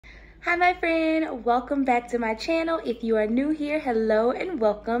Hi my friend, welcome back to my channel. If you are new here, hello and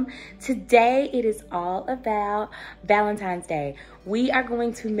welcome. Today it is all about Valentine's Day. We are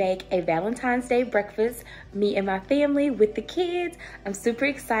going to make a Valentine's Day breakfast, me and my family with the kids. I'm super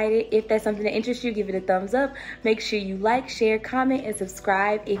excited. If that's something that interests you, give it a thumbs up. Make sure you like, share, comment, and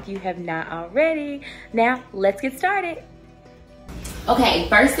subscribe if you have not already. Now, let's get started. Okay,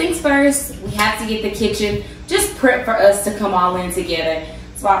 first things first, we have to get the kitchen just prepped for us to come all in together.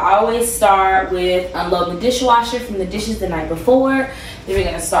 So I always start with unloading the dishwasher from the dishes the night before. Then we're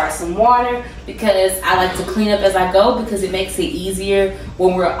gonna start some water because I like to clean up as I go because it makes it easier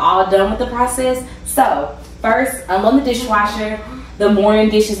when we're all done with the process. So first, unload the dishwasher. The morning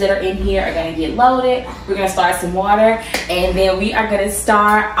dishes that are in here are gonna get loaded. We're gonna start some water and then we are gonna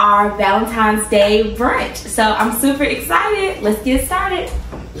start our Valentine's Day brunch. So I'm super excited. Let's get started.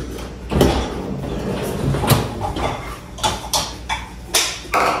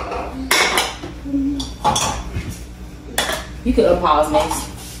 You could unpause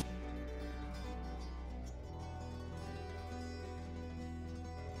next.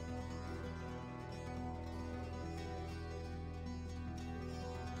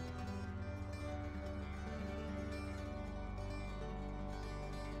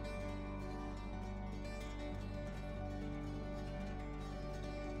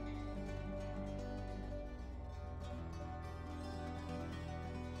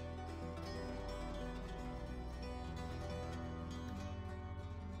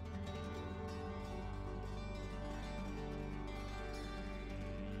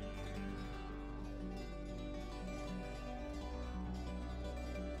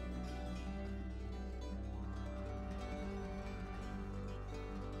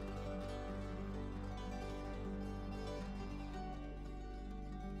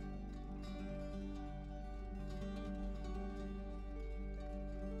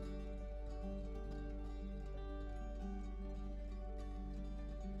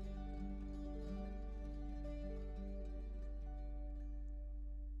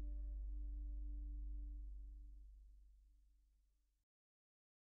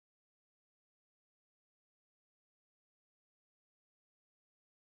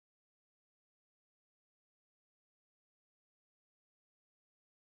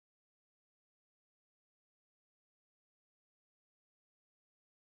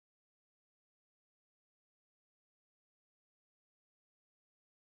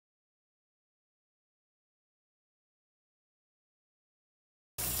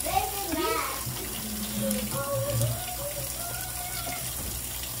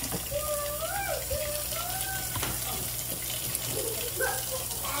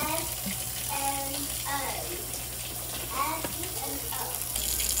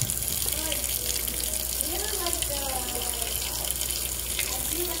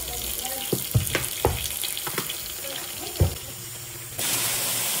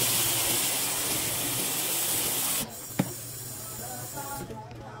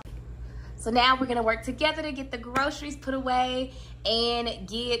 So now we're gonna work together to get the groceries put away and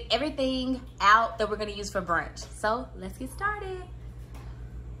get everything out that we're gonna use for brunch. So let's get started.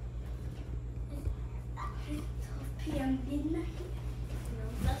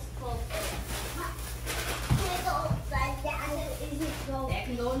 That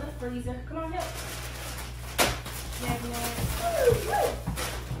can go in the freezer. Come on, help.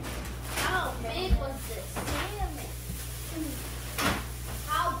 How big was this?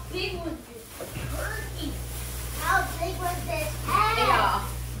 How big was this turkey? How big was this egg? Hey y'all,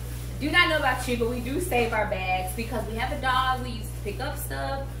 do not know about you, but we do save our bags because we have a dog. We used to pick up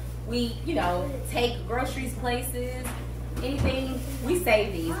stuff. We, take groceries places, anything. We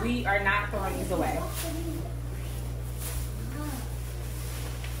save these. We are not throwing these away.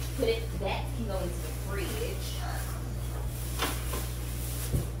 Put it, that can go into the fridge.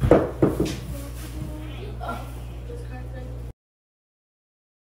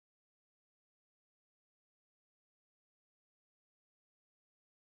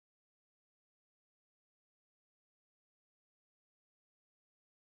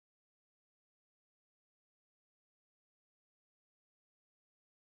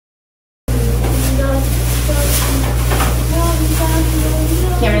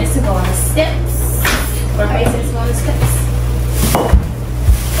 Cameron is to go on the steps. Or Mason is to go on the steps.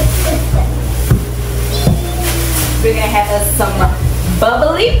 We're gonna have us some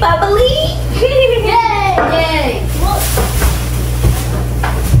bubbly. Yay! Yay! Look.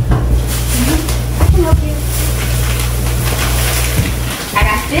 I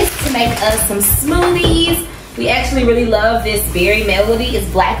got this to make us some smoothies. We actually really love this berry melody.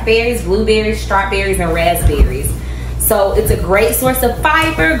 It's blackberries, blueberries, strawberries, and raspberries. So it's a great source of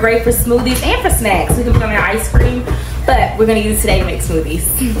fiber, great for smoothies and for snacks. We can put on our ice cream, but we're gonna use it today to make smoothies.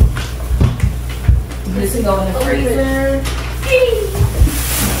 This can go in the freezer.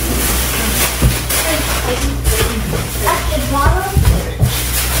 At the bottom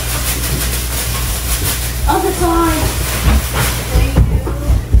of the slide.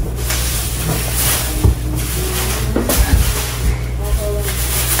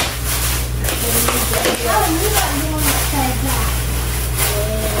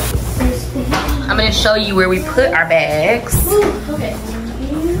 I'm gonna show you where we put our bags. Okay.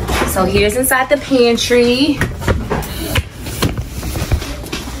 So here's inside the pantry.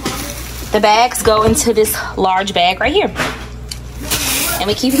 The bags go into this large bag right here. And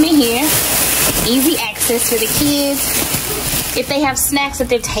we keep them in here. Easy access for the kids. If they have snacks that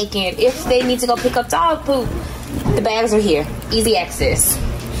they're taking, if they need to go pick up dog poop, the bags are here. Easy access.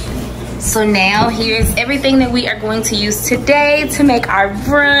 So now here's everything that we are going to use today to make our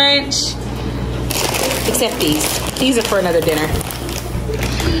brunch. Except these. These are for another dinner.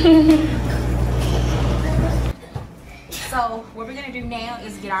 So what we're gonna do now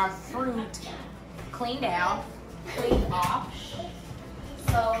is get our fruit cleaned off.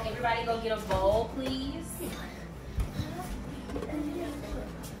 So everybody go get a bowl, please.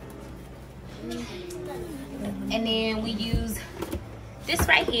 And then we use this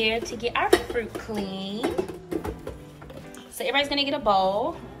right here to get our fruit clean. So everybody's gonna get a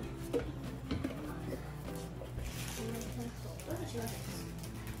bowl.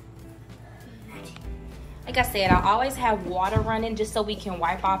 Like I said, I always have water running just so we can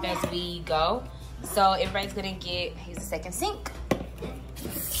wipe off as we go. So everybody's gonna get, here's the second sink.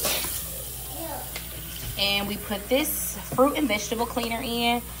 And we put this fruit and vegetable cleaner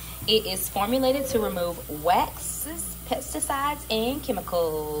in. It is formulated to remove waxes, pesticides, and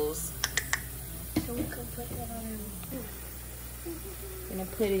chemicals. So we can put that on our food. Gonna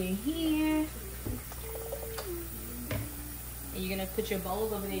put it in here. And you're gonna put your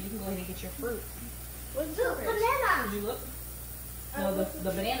bowls over there. You can go ahead and get your fruit. What's the banana? Did you look? No,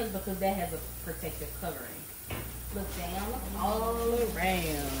 the bananas, because that has a protective covering. Look down all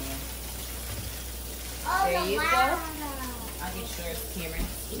around. Oh, There you go. banana. I'll get yours, Cameron.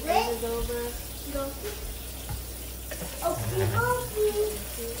 Red. Over. Oh,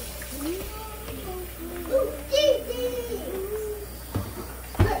 Ooh, Dee.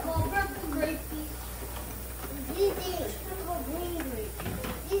 Purple grape. Dee. Purple green grape.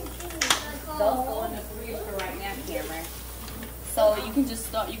 Those go in the freezer right now, Cameron. So you can just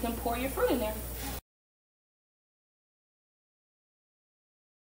start. You can pour your fruit in there.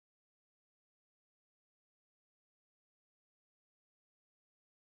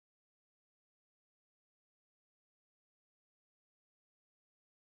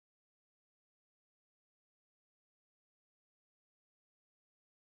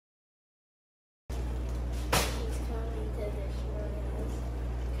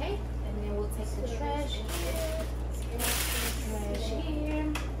 Okay, and then we'll take the trash here. Trash here.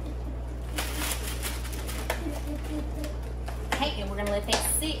 Okay, and we're gonna let that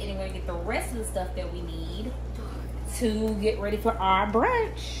sit, and then we're gonna get the rest of the stuff that we need to get ready for our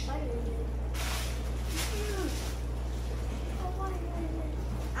brunch.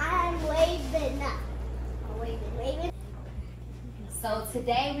 I'm waving up. Waving. So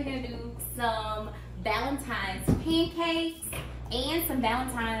today we're gonna do some Valentine's pancakes and some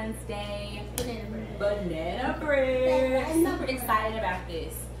Valentine's Day banana bread. I'm super excited about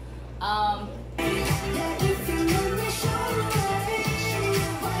this.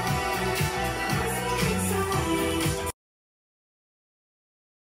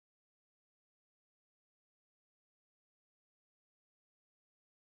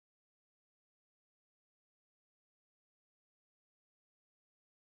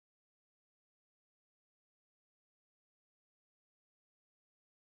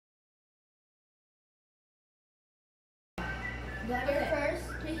 Butter first.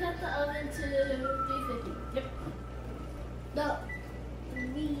 Preheat the oven to 350. Yep. No.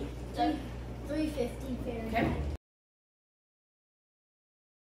 350 Fahrenheit. Okay.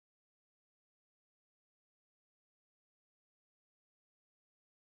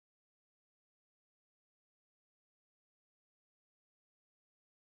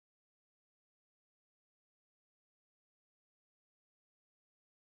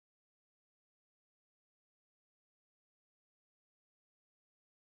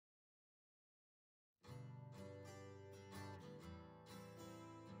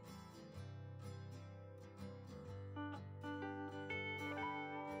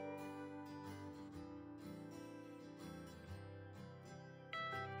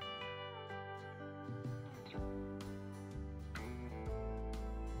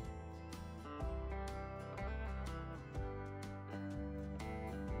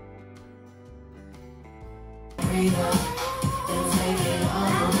 breathe up and take it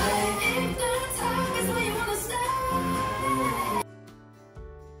all away.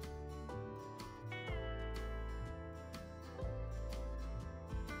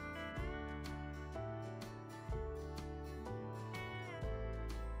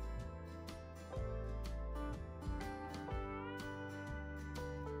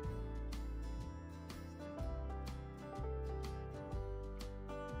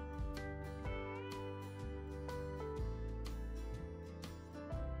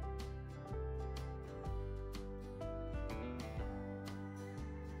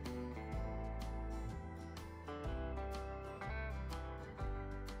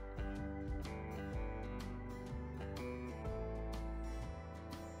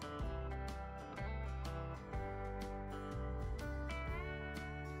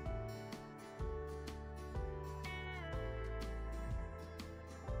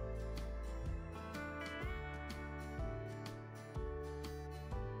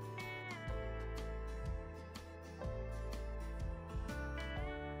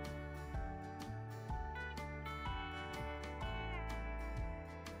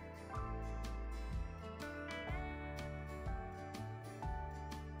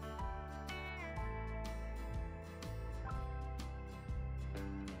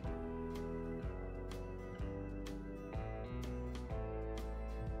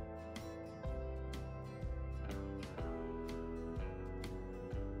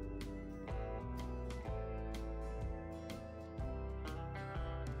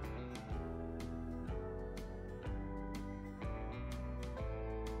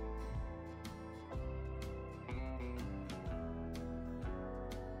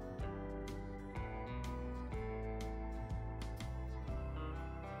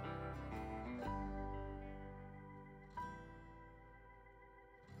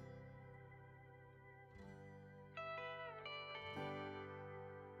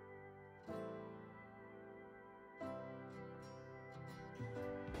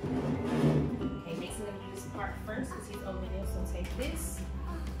 Okay, Mason gonna do this part first because he's over there. So take this,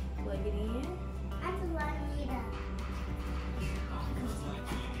 plug it in. I just want to eat it.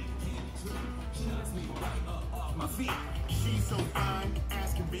 My feet, she's so fine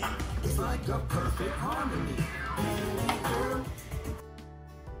as can be. It's like a perfect harmony.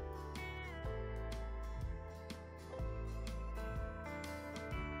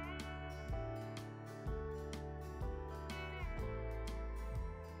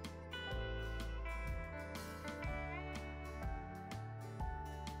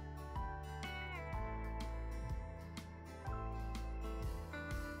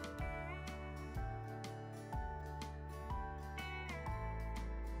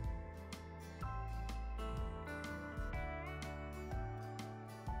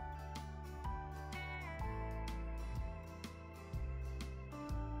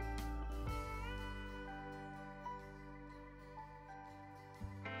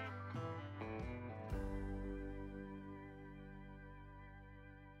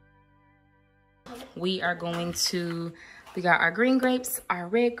 We are going to, we got our green grapes, our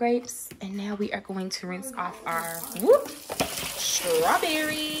red grapes, and now we are going to rinse off our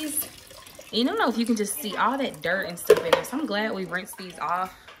strawberries. And you don't know if you can just see all that dirt and stuff in there, so I'm glad we rinsed these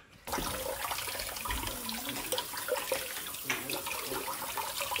off.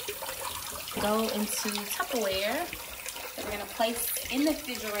 Go into Tupperware that we're gonna place in the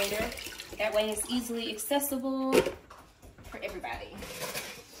refrigerator. That way it's easily accessible for everybody.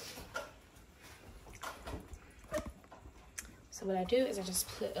 So what I do is I just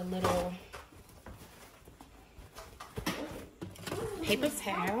put a little paper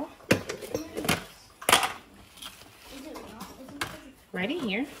towel right in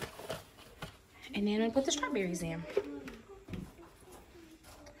here, and then I put the strawberries in.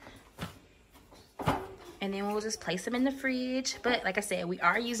 And then we'll just place them in the fridge. But like I said, we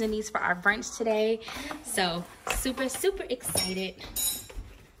are using these for our brunch today. So super, super excited.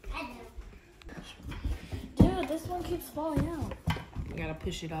 Dude, this one keeps falling out. You gotta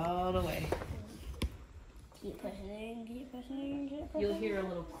push it all the way. Keep pushing in, keep pushing in, keep pushing in. You'll hear a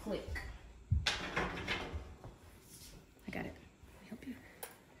little click. I got it. Let me help you.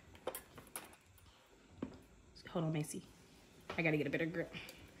 Hold on, Macy. I gotta get a better grip.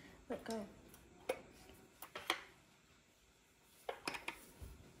 Let go.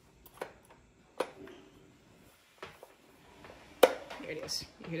 There it is.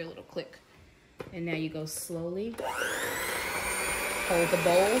 You hear the little click. And now you go slowly. Hold the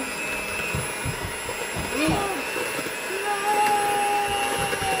bowl.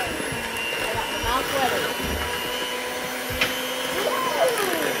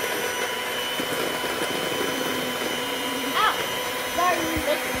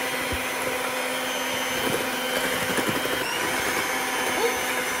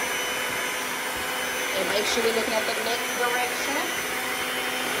 Make sure we're looking at the next direction.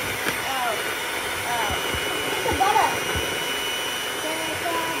 It's a butter.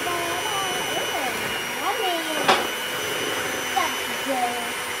 That's good.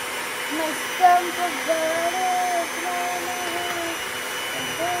 My stomach is butter.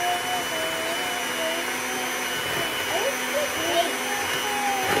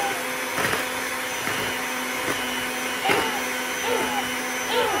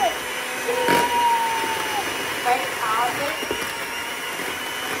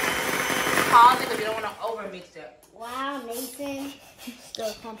 Pause it because you don't want to overmix it. Wow, Nathan. Still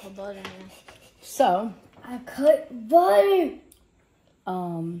a clump of butter in there. So, I cut butter.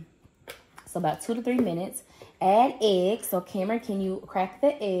 so about 2 to 3 minutes. Add egg. So Cameron, can you crack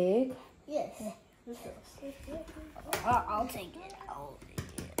the egg? Yes. I'll take it.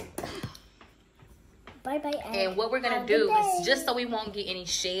 Bye bye. And what we're gonna do is, just so we won't get any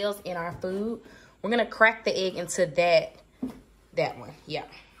shells in our food, we're gonna crack the egg into that one. Yeah.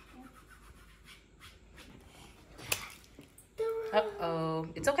 Uh-oh.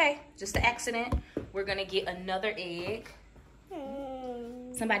 It's okay. Just an accident. We're gonna get another egg.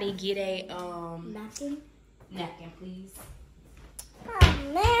 Somebody get a napkin, please. Oh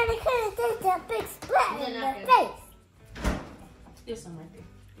man, I couldn't take that big splat in the face. There's some right there.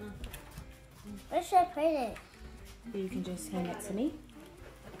 Where should I put it? You can just hand it to me.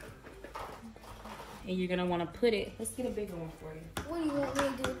 And you're gonna want to put it. Let's get a bigger one for you. What do you want me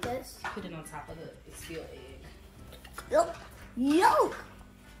to do with this? Put it on top of the steel egg. Yolk. Yolk.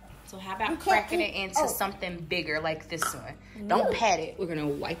 So how about cracking it into something bigger like this one? Don't pat it. We're gonna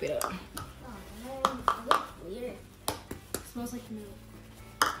wipe it up. Oh, it looks weird. It smells like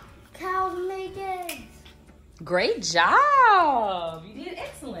milk. Cows make eggs. Great job. You did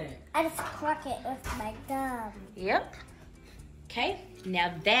excellent. I just crack it with my thumb. Yep. Okay.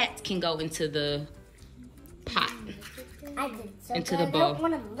 Now that can go into the pot. I did so Into good. the bowl. I don't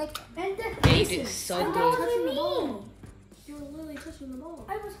want to lick it. Yeah, you did so good. Touching the bowl. You were literally touching the bowl.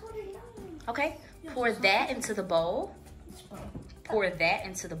 I was holding it down. Okay. Pour that into the bowl. Pour that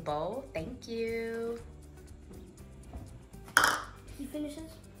into the bowl. Thank you. He finishes?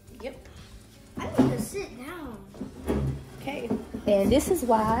 Yep. I need to sit down. Okay. And this is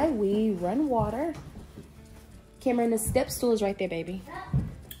why we run water. Cameron, the step stool is right there, baby.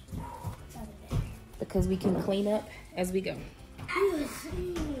 Because we can clean up as we go.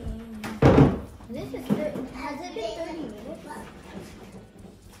 This is good. Has it been 30 minutes?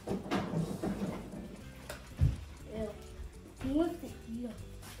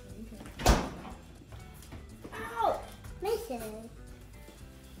 Ow! Mason.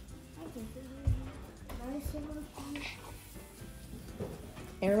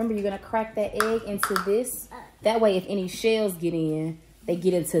 And remember, you're gonna crack that egg into this. That way, if any shells get in, they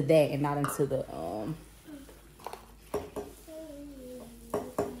get into that and not into the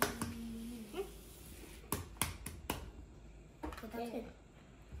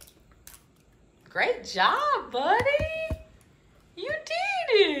Great job, buddy. You did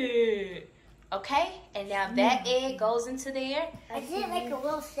it. Okay, and now that egg goes into there. I did it like a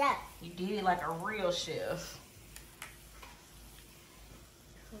real chef. You did it like a real chef.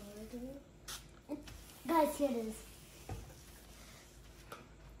 Guys, here it is.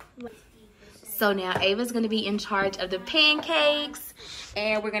 So now Ava's gonna be in charge of the pancakes,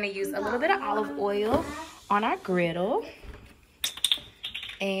 and we're gonna use a little bit of olive oil on our griddle.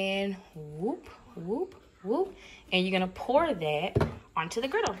 And whoop, whoop, whoop. And you're gonna pour that onto the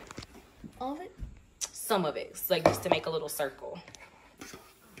griddle. All of it? Some of it. It's like just to make a little circle.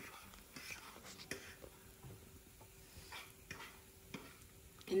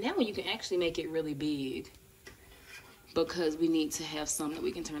 And that one you can actually make it really big, because we need to have some that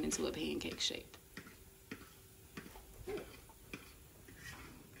we can turn into a pancake shape.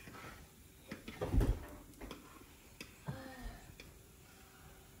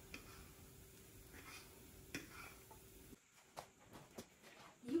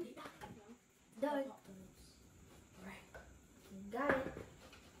 Done. Got it.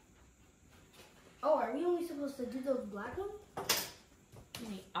 Oh, are we only supposed to do those black ones?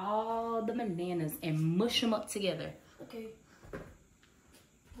 Take all the bananas and mush them up together. Okay.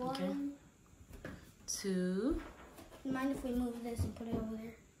 Okay. 1. 2. Mind if we move this and put it over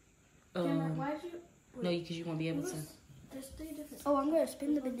there? Why'd you? No, because you won't be able to. There's 3 different. Oh, I'm gonna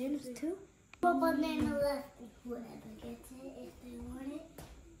spin the bananas too. One banana left. Whoever gets it, if they want it,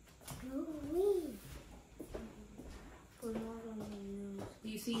 go me. Do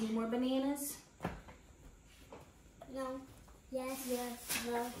you see any more bananas? No. Yes. No.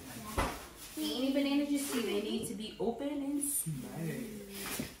 Yes. Any bananas you see, they need to be open and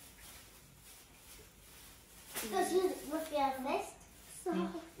smashed.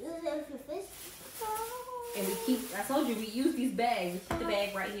 I told you we use these bags. We put the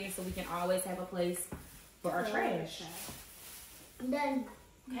bag right here so we can always have a place for our trash. And then,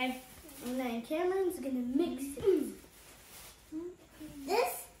 Okay. and then Cameron's gonna mix it.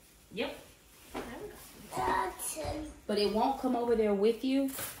 This? Yep. That's But it won't come over there with you.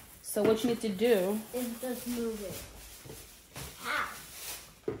 So what you need to do is just move it. Ow.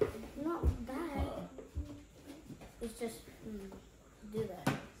 It's not bad. It's just do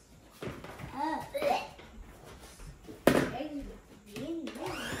that.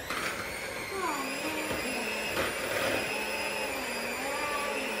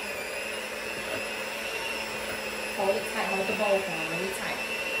 hold it tight, hold the bowl down really tight.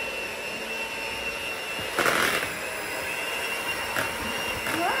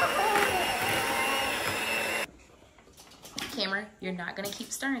 Cameron, you're not gonna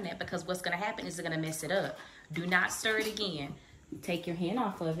keep stirring that because what's gonna happen is it's gonna mess it up. Do not stir it again. Take your hand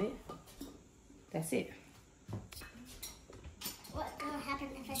off of it. That's it. What's gonna happen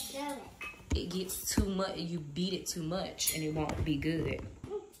if I stir it? It gets too much, you beat it too much and it won't be good.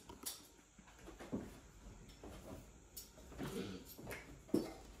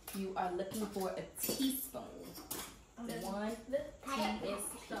 You are looking for a teaspoon. 1 TSP.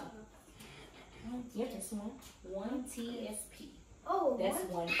 Yeah, that's one. 1 TSP. Oh, That's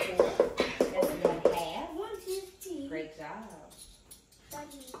 1/4. That's 1/2. 1 TSP. Great job.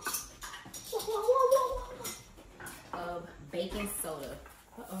 Of baking soda.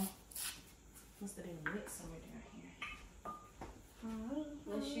 Uh-oh. Must have been mixed somewhere down here.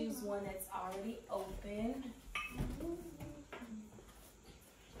 Let's use one that's already opened.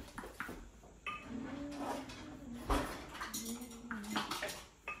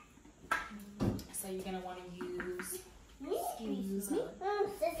 So you're gonna want to use, excuse me.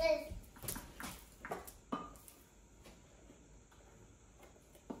 This is.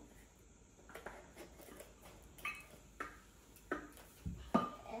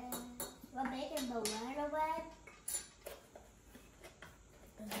 We're making the water bag.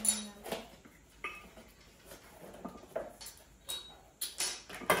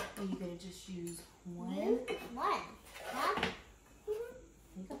 And you're gonna just use one. One. Huh?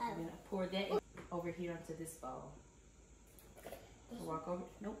 You're gonna pour that over here onto this bowl. Walk over,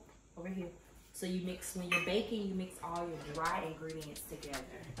 nope, over here. So you mix, when you're baking, you mix all your dry ingredients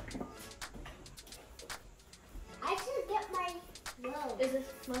together. I should get my robe. Is this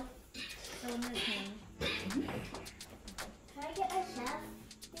my hand? Can I get my chef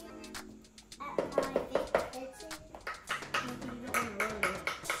at my big kitchen?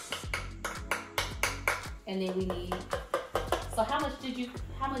 And then we need, so how much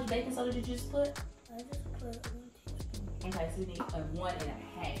baking soda did you just put? I just put 1 teaspoon. Okay, so we need 1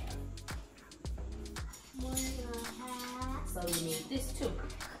 1/2. 1 1/2. So you need this too.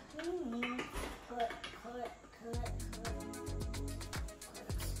 Cut.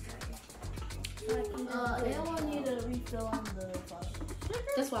 And I need a refill on the bottle.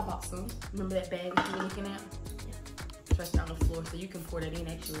 That's why I bought some. Remember that bag that you were looking at? Trust it on the floor so you can pour that in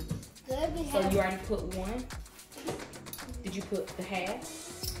actually. Good. We So have you already put 1. Did you put the half?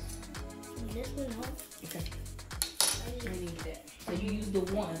 this one home. Okay. We need that. So you use the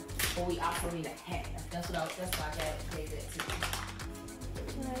 1, but we also need a half. That's why I gave that to you.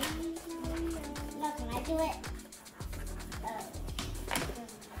 Look, can I do it?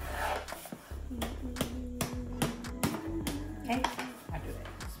 Okay? I do that.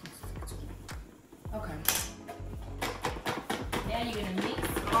 Okay. Now you're gonna mix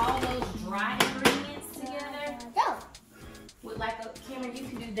all those dry ingredients together. Go. With like a Cameron, you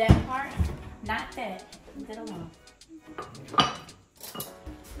can do that part, not that. Leave that alone.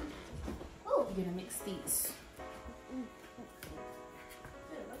 Ooh. You're gonna mix these.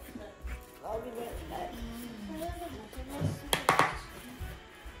 I'll be right back.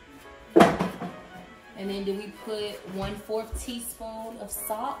 And then do we put 1/4 teaspoon of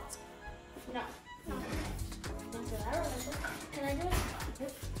salt? No. I don't remember. Can I do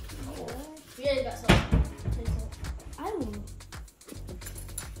it? Yeah, you got some. I don't know.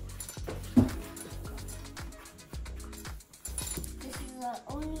 This is the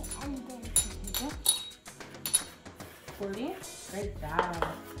only ending. Pour it in. Great job.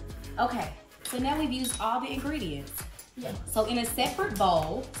 Okay, so now we've used all the ingredients. Yeah. So in a separate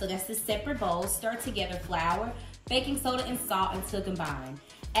bowl, so that's the separate bowl, stir together flour, baking soda, and salt until combined.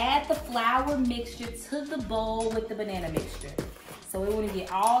 Add the flour mixture to the bowl with the banana mixture. So we want to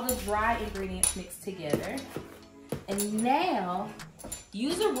get all the dry ingredients mixed together. And now,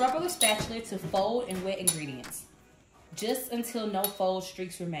 use a rubber spatula to fold and wet ingredients, just until no fold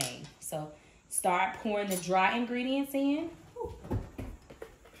streaks remain. So start pouring the dry ingredients in.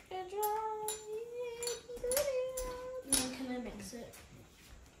 fix it.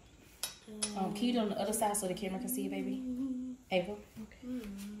 Can you do it on the other side so the camera can see you, baby? Ava? Okay.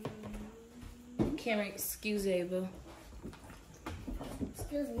 Camera, excuse Ava.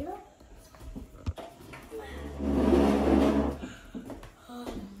 Excuse me.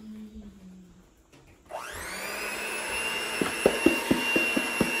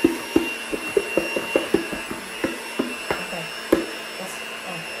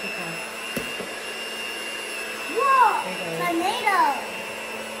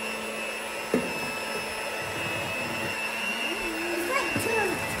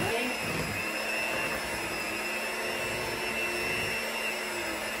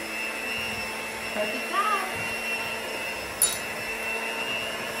 Perfect time.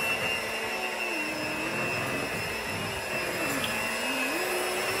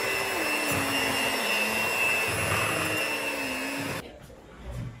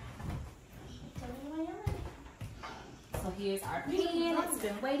 So here's our pan. It's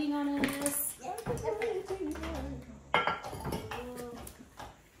been waiting on us.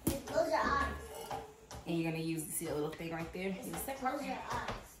 Close your eyes. And you're gonna use see that little thing right there. Use a second. Close your eyes.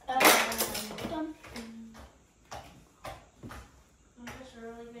 Done. That's a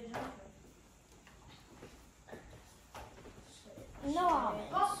really good job. No almonds.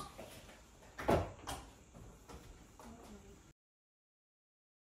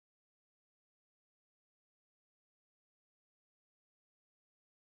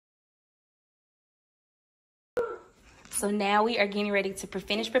 So now we are getting ready to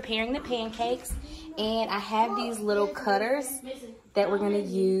finish preparing the pancakes, and I have these little cutters that we're gonna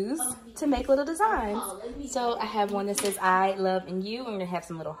use to make little designs. So I have one that says I, love, and you. I'm gonna have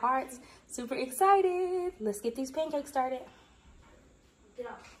some little hearts. Super excited. Let's get these pancakes started.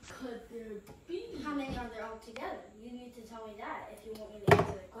 Could there be? How many are there all together? You need to tell me that if you want me to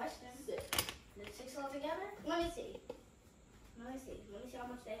answer the question. Six. There's 6 all together? Let me see. Let me see how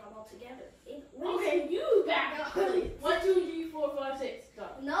much they have all together. Okay, you back up. 1, 2, 3, 4, 5, 6. Go.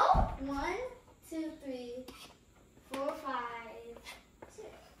 No. 1, 2, 3, 4, 5, 6.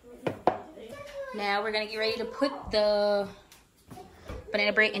 Now we're gonna get ready to put the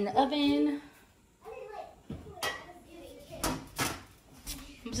banana bread in the oven.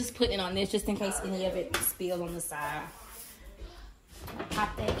 I'm just putting it on this just in case any of it spills on the side.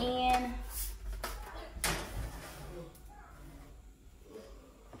 Pop that in.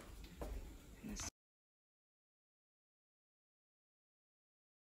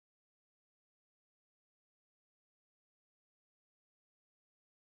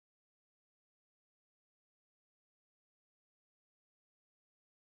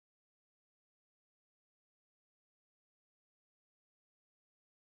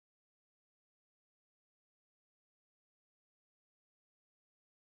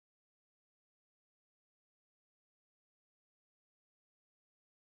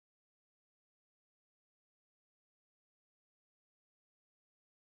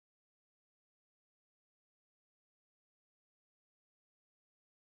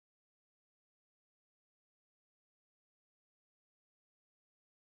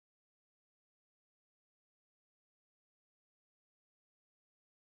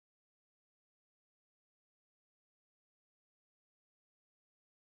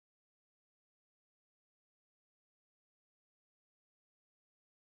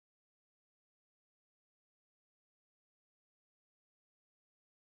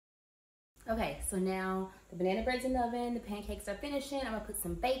 Okay, so now the banana bread's in the oven, the pancakes are finishing. I'm gonna put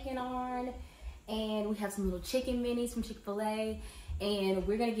some bacon on, and we have some little chicken minis from Chick-fil-A, and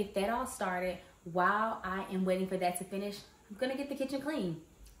we're gonna get that all started. While I am waiting for that to finish, I'm gonna get the kitchen clean.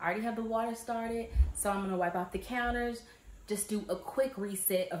 I already have the water started, so I'm gonna wipe off the counters, just do a quick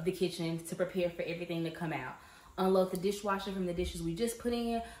reset of the kitchen to prepare for everything to come out. Unload the dishwasher from the dishes we just put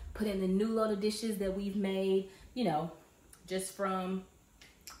in the new load of dishes that we've made, you know, just from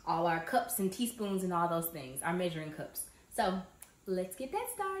all our cups and teaspoons and all those things, our measuring cups. So let's get that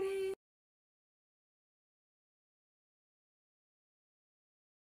started.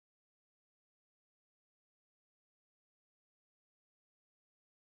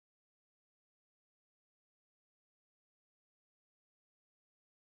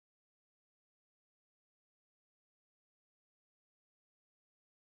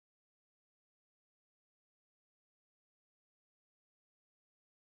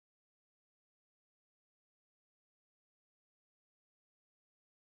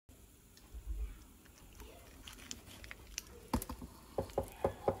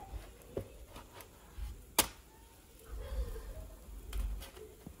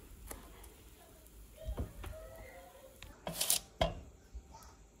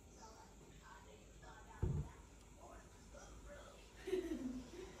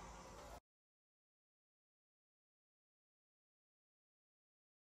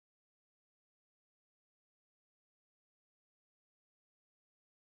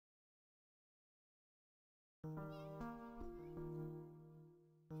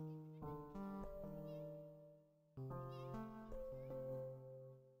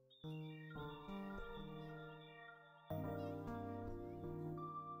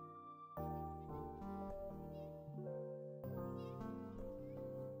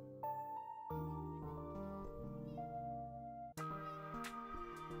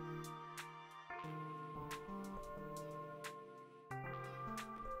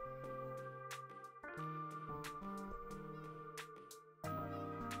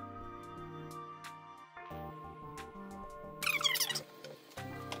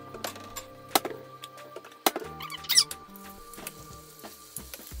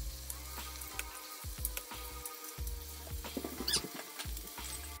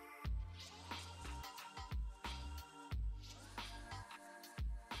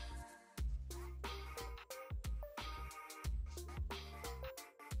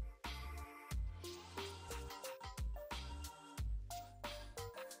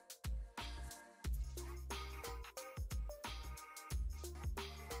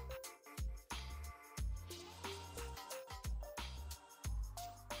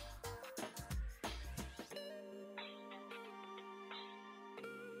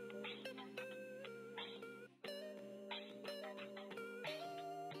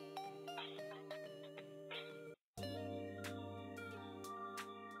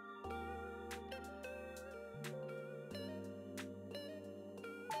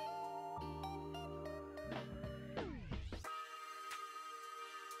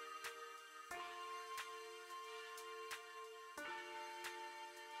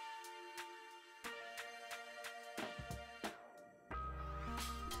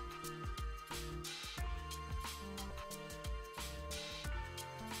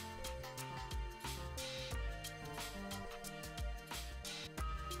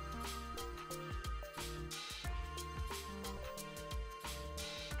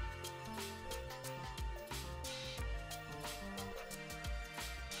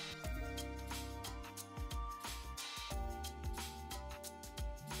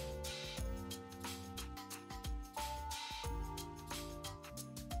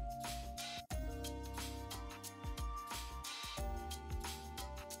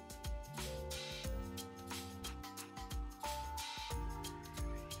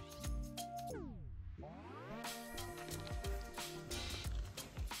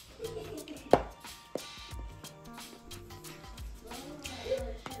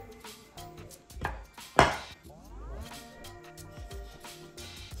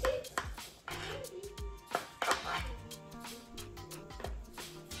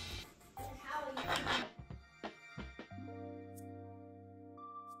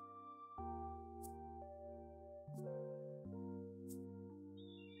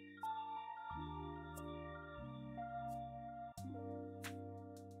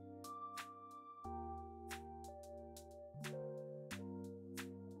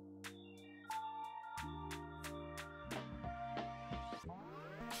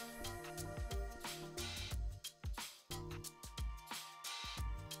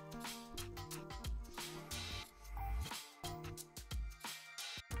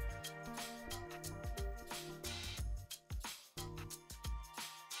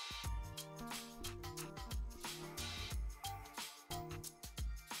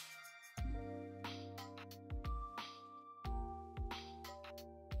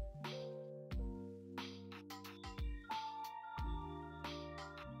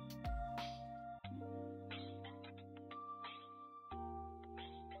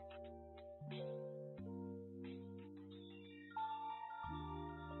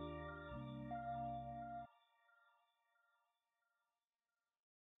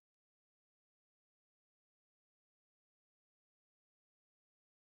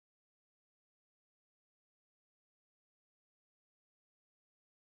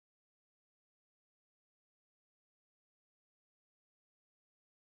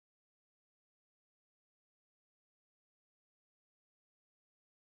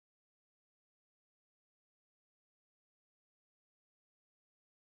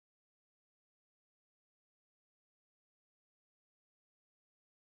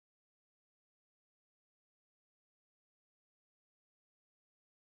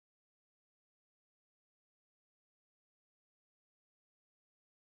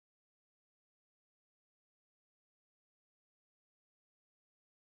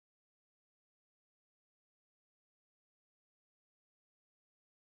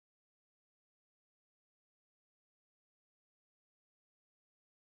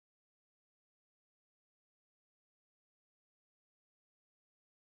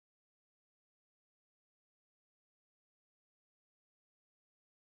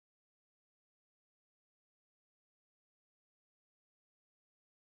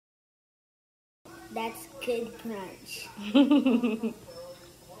 That's good brunch.